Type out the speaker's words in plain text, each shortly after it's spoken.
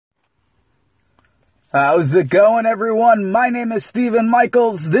How's it going, everyone? My name is Steven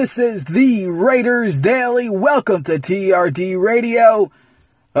Michaels. This is the Raiders Daily. Welcome to TRD Radio.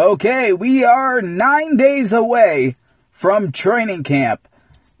 Okay, we are 9 days away from training camp.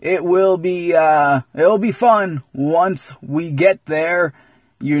 It'll be fun once we get there.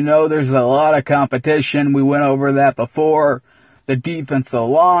 You know, there's a lot of competition. We went over that before. The defensive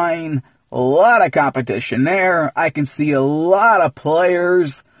line, a lot of competition there. I can see a lot of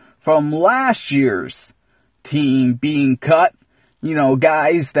players from last year's team being cut. You know,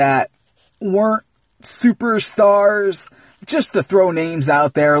 guys that weren't superstars, just to throw names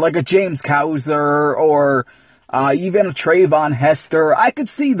out there, like a James Cowser or even a Trayvon Hester. I could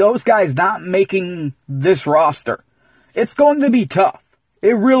see those guys not making this roster. It's going to be tough.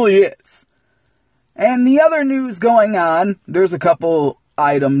 It really is. And the other news going on, there's a couple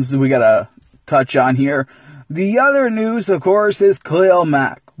items we gotta touch on here. The other news, of course, is Khalil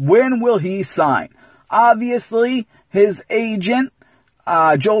Mack. When will he sign? Obviously, his agent,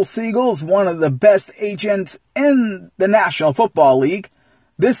 Joel Siegel, is one of the best agents in the National Football League.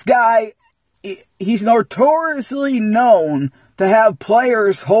 This guy, he's notoriously known to have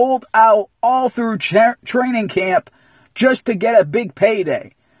players hold out all through training camp just to get a big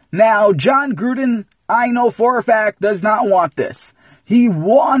payday. Now, John Gruden, I know for a fact, does not want this. He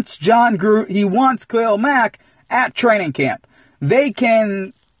wants Khalil Mack at training camp. They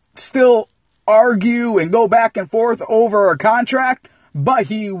can still argue and go back and forth over a contract, but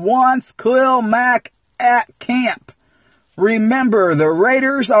he wants Khalil Mack at camp. Remember, the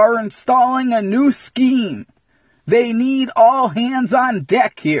Raiders are installing a new scheme. They need all hands on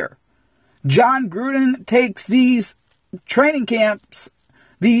deck here. John Gruden takes these training camps,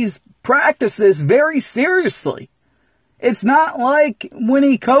 these practices, very seriously. It's not like when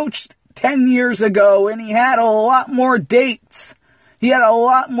he coached 10 years ago and he had a lot more dates. He had a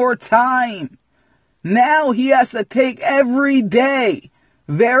lot more time. Now he has to take every day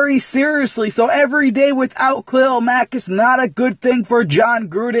very seriously. So every day without Khalil Mack is not a good thing for John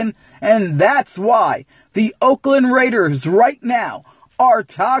Gruden. And that's why the Oakland Raiders right now are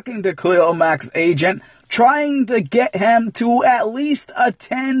talking to Khalil Mack's agent, trying to get him to at least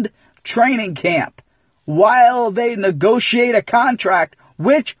attend training camp while they negotiate a contract,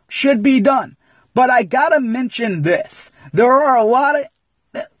 which should be done. But I gotta mention this. There are a lot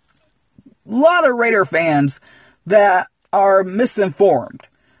of Raider fans that are misinformed.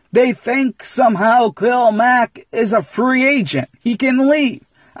 They think somehow Khalil Mack is a free agent. He can leave.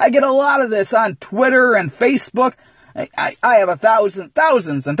 I get a lot of this on Twitter and Facebook. I have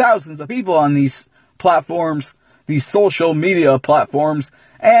thousands and thousands of people on these platforms, these social media platforms,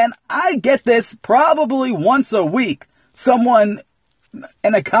 and I get this probably once a week. Someone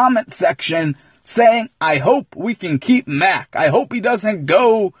in a comment section saying, I hope we can keep Mack. I hope he doesn't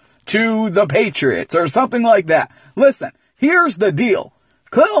go to the Patriots or something like that. Listen, here's the deal.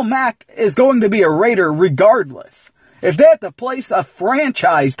 Khalil Mack is going to be a Raider regardless. If they have to place a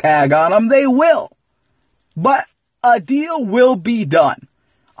franchise tag on him, they will. But a deal will be done.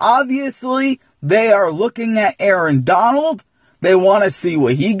 Obviously, they are looking at Aaron Donald. They want to see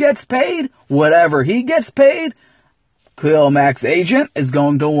what he gets paid. Whatever he gets paid, Khalil Mack's agent is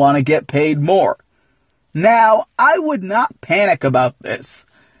going to want to get paid more. Now, I would not panic about this.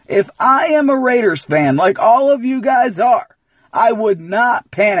 If I am a Raiders fan, like all of you guys are, I would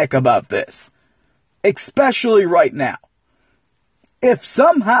not panic about this. Especially right now. If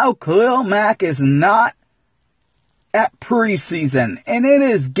somehow Khalil Mack is not at preseason and it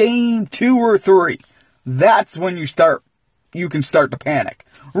is game 2 or 3, that's when you can start to panic.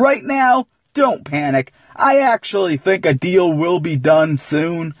 Right now, don't panic. I actually think a deal will be done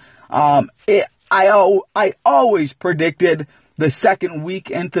soon. I always predicted the second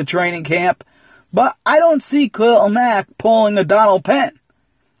week into training camp, but I don't see Khalil Mack pulling a Donald Penn.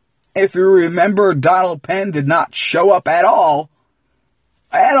 If you remember, Donald Penn did not show up at all.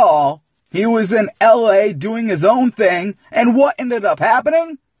 At all. He was in LA doing his own thing, and what ended up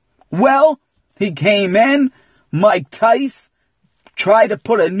happening? Well, he came in, Mike Tice tried to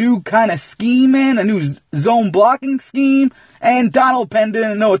put a new kind of scheme in, a new zone blocking scheme, and Donald Penn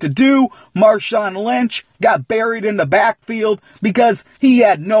didn't know what to do. Marshawn Lynch got buried in the backfield because he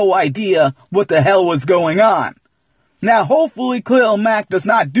had no idea what the hell was going on. Now, hopefully, Khalil Mack does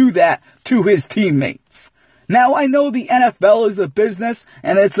not do that to his teammates. Now, I know the NFL is a business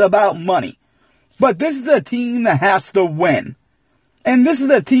and it's about money, but this is a team that has to win. And this is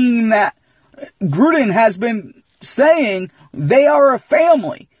a team that Gruden has been saying they are a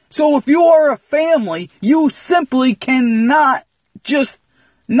family. So if you are a family, you simply cannot just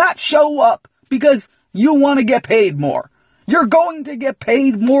not show up because you want to get paid more. You're going to get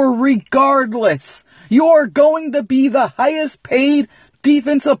paid more regardless. You're going to be the highest paid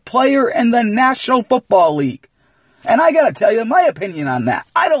defensive player in the National Football League. And I gotta tell you my opinion on that.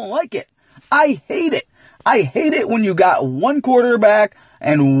 I don't like it. I hate it. I hate it when you got one quarterback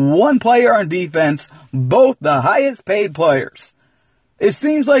and one player on defense, both the highest paid players. It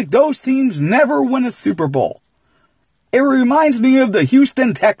seems like those teams never win a Super Bowl. It reminds me of the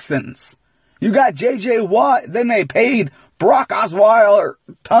Houston Texans. You got J.J. Watt, then they paid Brock Osweiler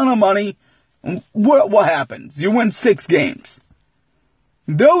a ton of money. What happens? You win 6 games.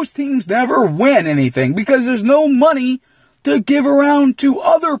 Those teams never win anything because there's no money to give around to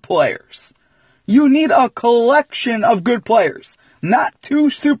other players. You need a collection of good players, not 2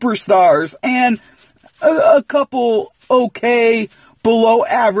 superstars and a couple okay below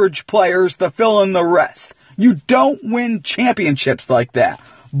average players to fill in the rest. You don't win championships like that.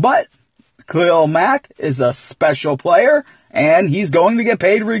 But Khalil Mack is a special player and he's going to get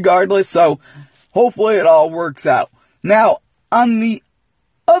paid regardless, so hopefully it all works out. Now, on the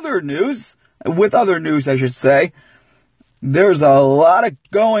other news, I should say, there's a lot of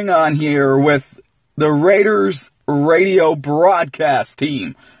going on here with the Raiders radio broadcast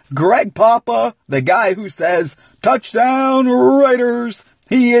team. Greg Papa, the guy who says, touchdown Raiders,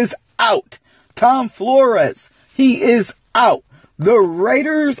 he is out. Tom Flores, he is out. The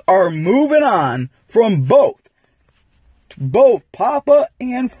Raiders are moving on from both Papa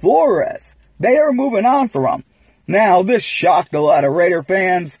and Flores. They are moving on from him. Now, this shocked a lot of Raider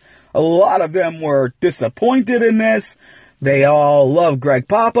fans. A lot of them were disappointed in this. They all love Greg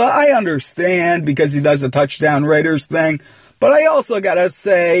Papa. I understand because he does the touchdown Raiders thing. But I also gotta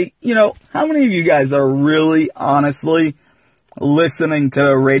say, how many of you guys are really, honestly, listening to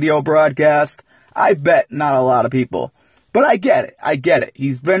a radio broadcast? I bet not a lot of people. But I get it.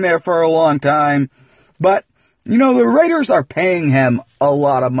 He's been there for a long time. But, the Raiders are paying him a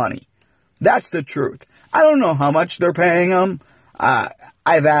lot of money. That's the truth. I don't know how much they're paying him.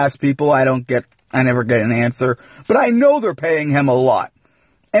 I've asked people. I never get an answer. But I know they're paying him a lot.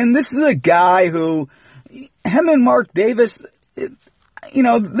 And this is a guy who, him and Mark Davis,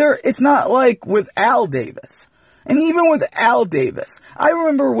 it's not like with Al Davis. And even with Al Davis, I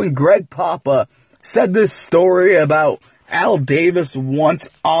remember when Greg Papa said this story about Al Davis once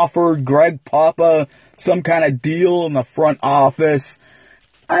offered Greg Papa some kind of deal in the front office.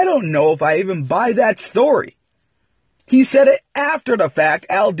 I don't know if I even buy that story. He said it after the fact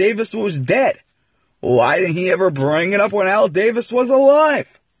Al Davis was dead. Why didn't he ever bring it up when Al Davis was alive?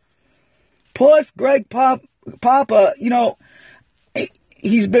 Plus, Greg Papa,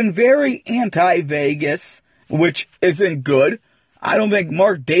 he's been very anti-Vegas, which isn't good. I don't think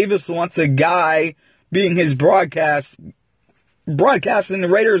Mark Davis wants a guy being his broadcasting the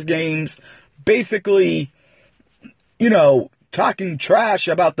Raiders games, basically, talking trash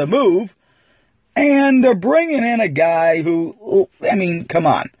about the move. And they're bringing in a guy who, come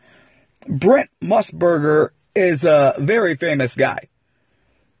on. Brent Musburger is a very famous guy.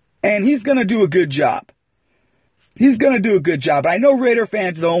 And he's going to do a good job. I know Raider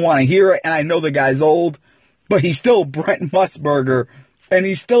fans don't want to hear it, and I know the guy's old, but he's still Brent Musburger, and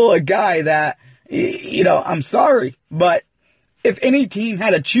he's still a guy that, I'm sorry, but if any team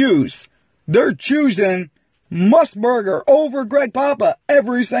had to choose, they're choosing Musburger over Greg Papa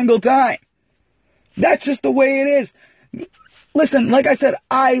every single time. That's just the way it is. Listen, like I said,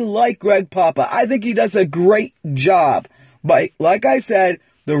 I like Greg Papa. I think he does a great job. But like I said,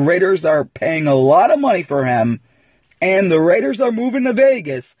 the Raiders are paying a lot of money for him, and the Raiders are moving to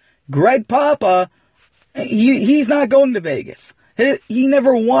Vegas. Greg Papa, he's not going to Vegas. He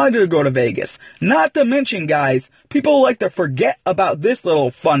never wanted to go to Vegas. Not to mention, guys, people like to forget about this little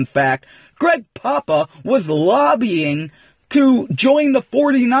fun fact. Greg Papa was lobbying to join the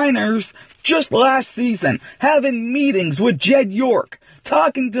 49ers just last season, having meetings with Jed York,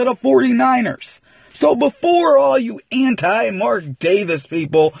 talking to the 49ers. So before all you anti-Mark Davis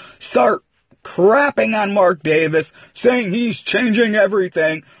people start crapping on Mark Davis, saying he's changing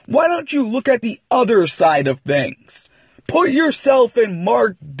everything, why don't you look at the other side of things? Put yourself in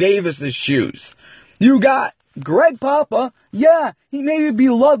Mark Davis's shoes. You got Greg Papa, yeah, he may be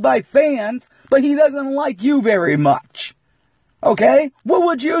loved by fans, but he doesn't like you very much. Okay? What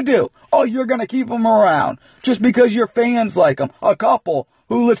would you do? Oh, you're going to keep him around just because your fans like him, a couple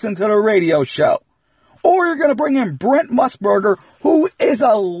who listen to the radio show. Or you're going to bring in Brent Musburger, who is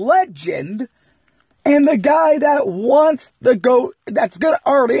a legend, and the guy that wants to go, that's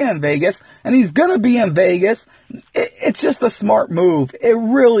already in Vegas, and he's going to be in Vegas. It's just a smart move. It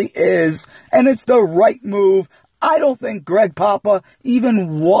really is, and it's the right move. I don't think Greg Papa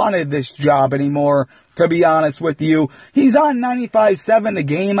even wanted this job anymore, to be honest with you. He's on 95.7 The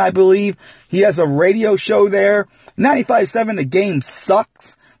Game, I believe. He has a radio show there. 95.7 The Game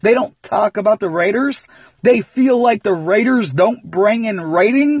sucks. They don't talk about the Raiders. They feel like the Raiders don't bring in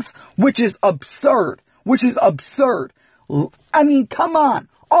ratings, which is absurd. I mean, come on.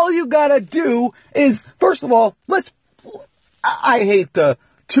 All you gotta do is, first of all, I hate to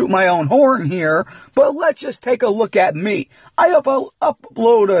toot my own horn here, but let's just take a look at me. I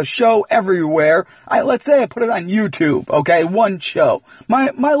upload a show everywhere. Let's say I put it on YouTube, okay? One show.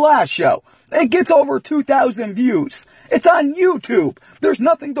 My last show. It gets over 2,000 views. It's on YouTube. There's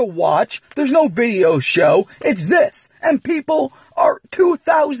nothing to watch. There's no video show. It's this. And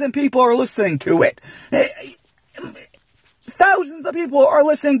 2,000 people are listening to it. Thousands of people are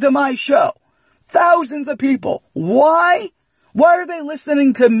listening to my show. Thousands of people. Why? Why are they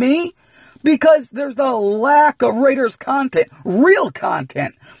listening to me? Because there's a lack of Raiders content, real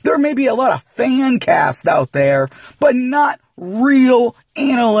content. There may be a lot of fan cast out there, but not real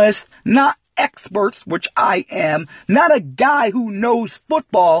analysts, not experts, which I am, not a guy who knows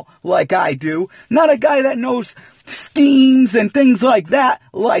football like I do, not a guy that knows schemes and things like that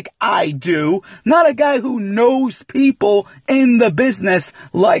like I do, not a guy who knows people in the business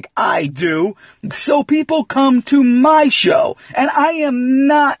like I do. So people come to my show, and I am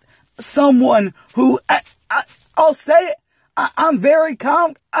not someone who, I'll say it, I'm very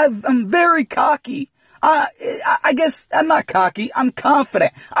cocky. I guess I'm not cocky. I'm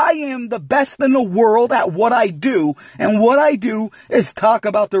confident. I am the best in the world at what I do, and what I do is talk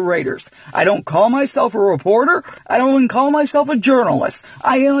about the Raiders. I don't call myself a reporter. I don't even call myself a journalist.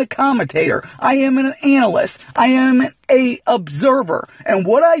 I am a commentator. I am an analyst. I am an observer. And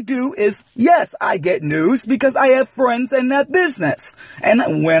what I do is, yes, I get news because I have friends in that business.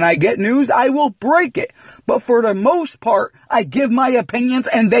 And when I get news, I will break it. But for the most part, I give my opinions,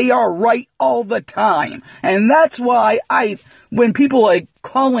 and they are right all the time. And that's why when people like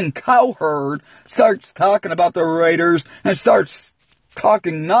Colin Cowherd starts talking about the Raiders and starts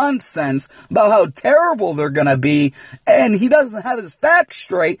talking nonsense about how terrible they're gonna be, and he doesn't have his facts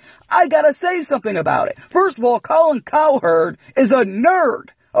straight, I gotta say something about it. First of all, Colin Cowherd is a nerd.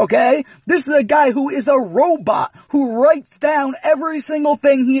 Okay? This is a guy who is a robot who writes down every single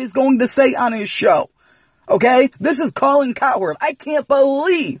thing he is going to say on his show. Okay? This is Colin Cowherd. I can't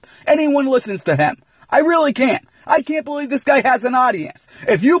believe anyone listens to him. I really can't. I can't believe this guy has an audience.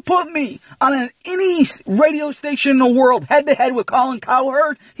 If you put me on any radio station in the world head-to-head with Colin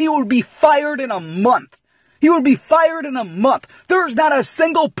Cowherd, he would be fired in a month. He would be fired in a month. There's not a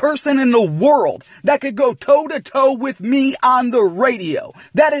single person in the world that could go toe-to-toe with me on the radio.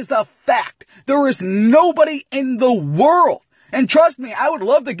 That is a fact. There is nobody in the world. And trust me, I would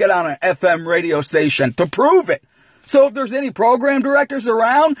love to get on an FM radio station to prove it. So if there's any program directors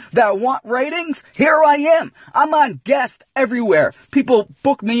around that want ratings, here I am. I'm on guest everywhere. People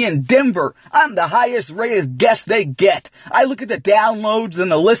book me in Denver. I'm the highest rated guest they get. I look at the downloads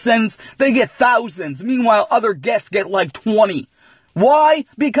and the listens. They get thousands. Meanwhile, other guests get like 20. Why?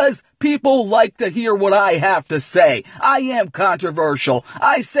 Because people like to hear what I have to say. I am controversial.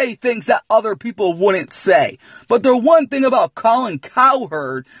 I say things that other people wouldn't say. But the one thing about Colin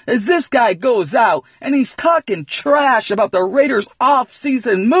Cowherd is this guy goes out and he's talking trash about the Raiders'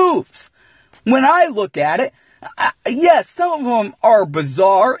 off-season moves. When I look at it, yes, some of them are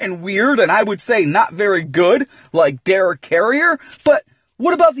bizarre and weird, and I would say not very good, like Derek Carrier, but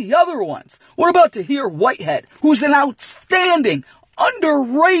what about the other ones? What about Tahir Whitehead, who's an outstanding,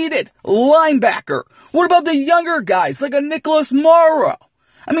 underrated linebacker? What about the younger guys like a Nicholas Morrow?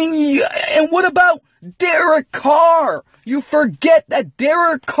 I mean, and what about Derek Carr? You forget that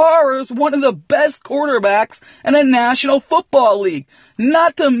Derek Carr is one of the best quarterbacks in the National Football League.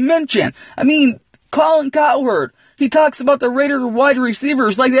 Not to mention, I mean, Colin Cowherd, he talks about the Raiders wide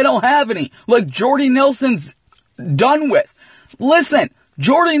receivers like they don't have any, like Jordy Nelson's done with. Listen,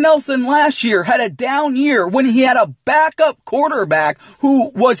 Jordy Nelson last year had a down year when he had a backup quarterback who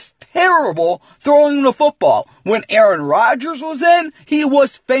was terrible throwing the football. When Aaron Rodgers was in, he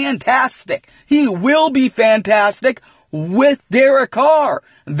was fantastic. He will be fantastic with Derek Carr.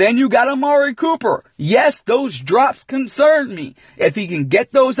 Then you got Amari Cooper. Yes, those drops concern me. If he can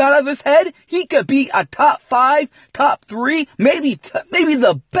get those out of his head, he could be a top 5, top 3, maybe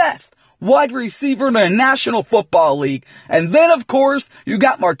the best wide receiver in the National Football League. And then, of course, you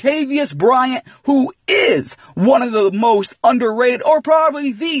got Martavius Bryant, who is one of the most underrated, or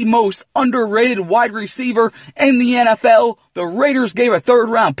probably the most underrated wide receiver in the NFL. The Raiders gave a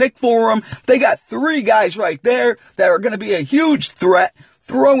third-round pick for him. They got 3 guys right there that are going to be a huge threat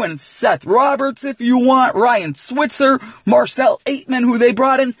Throw in Seth Roberts if you want, Ryan Switzer, Marcel Aitman, who they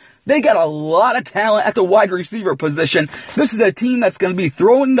brought in. They got a lot of talent at the wide receiver position. This is a team that's going to be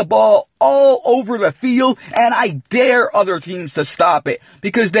throwing the ball all over the field, and I dare other teams to stop it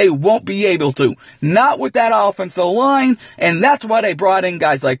because they won't be able to. Not with that offensive line, and that's why they brought in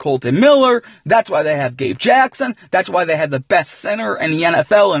guys like Colton Miller. That's why they have Gabe Jackson. That's why they had the best center in the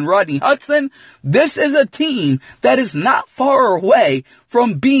NFL in Rodney Hudson. This is a team that is not far away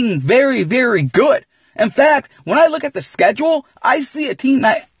from being very, very good. In fact, when I look at the schedule, I see a team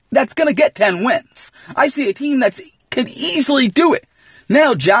that's going to get 10 wins. I see a team that could easily do it.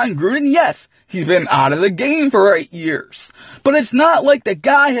 Now, John Gruden, yes, he's been out of the game for 8 years. But it's not like the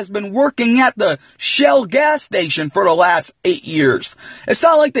guy has been working at the Shell gas station for the last 8 years. It's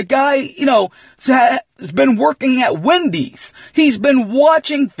not like the guy, has been working at Wendy's. He's been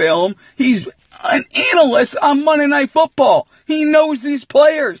watching film. He's an analyst on Monday Night Football. He knows these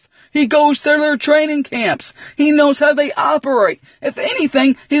players. He goes to their training camps. He knows how they operate. If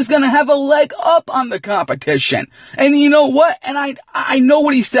anything, he's going to have a leg up on the competition. And you know what? And I know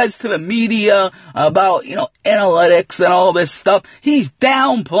what he says to the media about, analytics and all this stuff. He's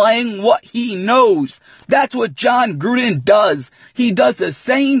downplaying what he knows. That's what John Gruden does. He does the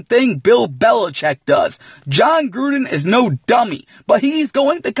same thing Bill Belichick does. John Gruden is no dummy, but he's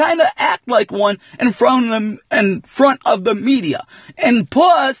going to kind of act like one in front of the media. And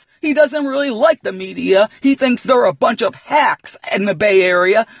plus, he doesn't really like the media. He thinks they're a bunch of hacks in the Bay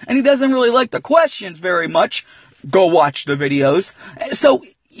Area, and he doesn't really like the questions very much. Go watch the videos. So,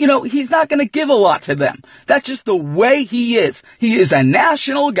 he's not going to give a lot to them. That's just the way he is. He is a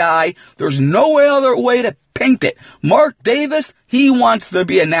national guy. There's no other way to paint it. Mark Davis, he wants to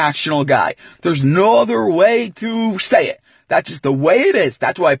be a national guy. There's no other way to say it. That's just the way it is.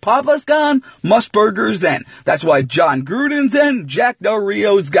 That's why Papa's gone, MUSBURGER's in. That's why John Gruden's in, Jack Del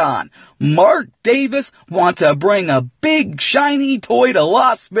Rio's gone. Mark Davis wants to bring a big shiny toy to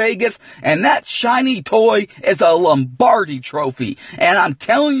Las Vegas, and that shiny toy is a Lombardi trophy. And I'm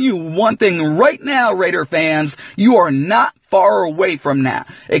telling you one thing right now, Raider fans, you are not far away from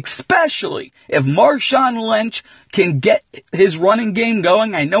that. Especially if Marshawn Lynch can get his running game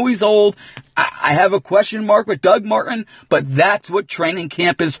going. I know he's old. I have a question mark with Doug Martin, but that's what training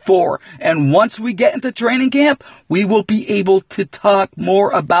camp is for. And once we get into training camp, we will be able to talk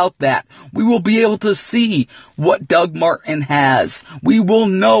more about that. We will be able to see what Doug Martin has. We will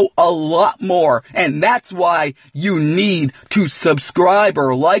know a lot more. And that's why you need to subscribe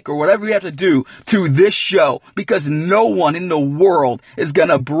or like or whatever you have to do to this show. Because no one in the world is going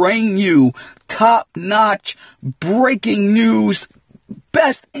to bring you top-notch breaking news,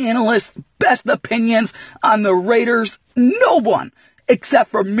 best analysts, best opinions on the Raiders. No one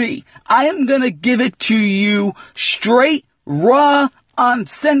except for me. I am going to give it to you straight, raw,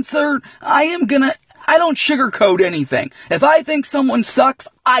 uncensored. I don't sugarcoat anything. If I think someone sucks,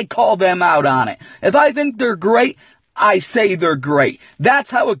 I call them out on it. If I think they're great, I say they're great. That's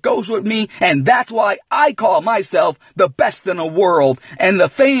how it goes with me, and that's why I call myself the best in the world. And the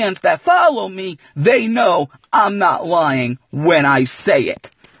fans that follow me, they know I'm not lying when I say it.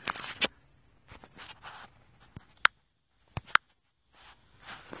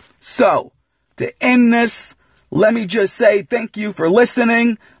 So, to end this, let me just say thank you for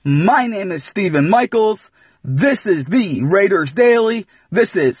listening. My name is Stephen Michaels. This is the Raiders Daily.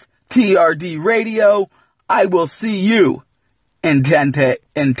 This is TRD Radio. I will see you in 10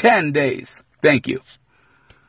 days. Thank you.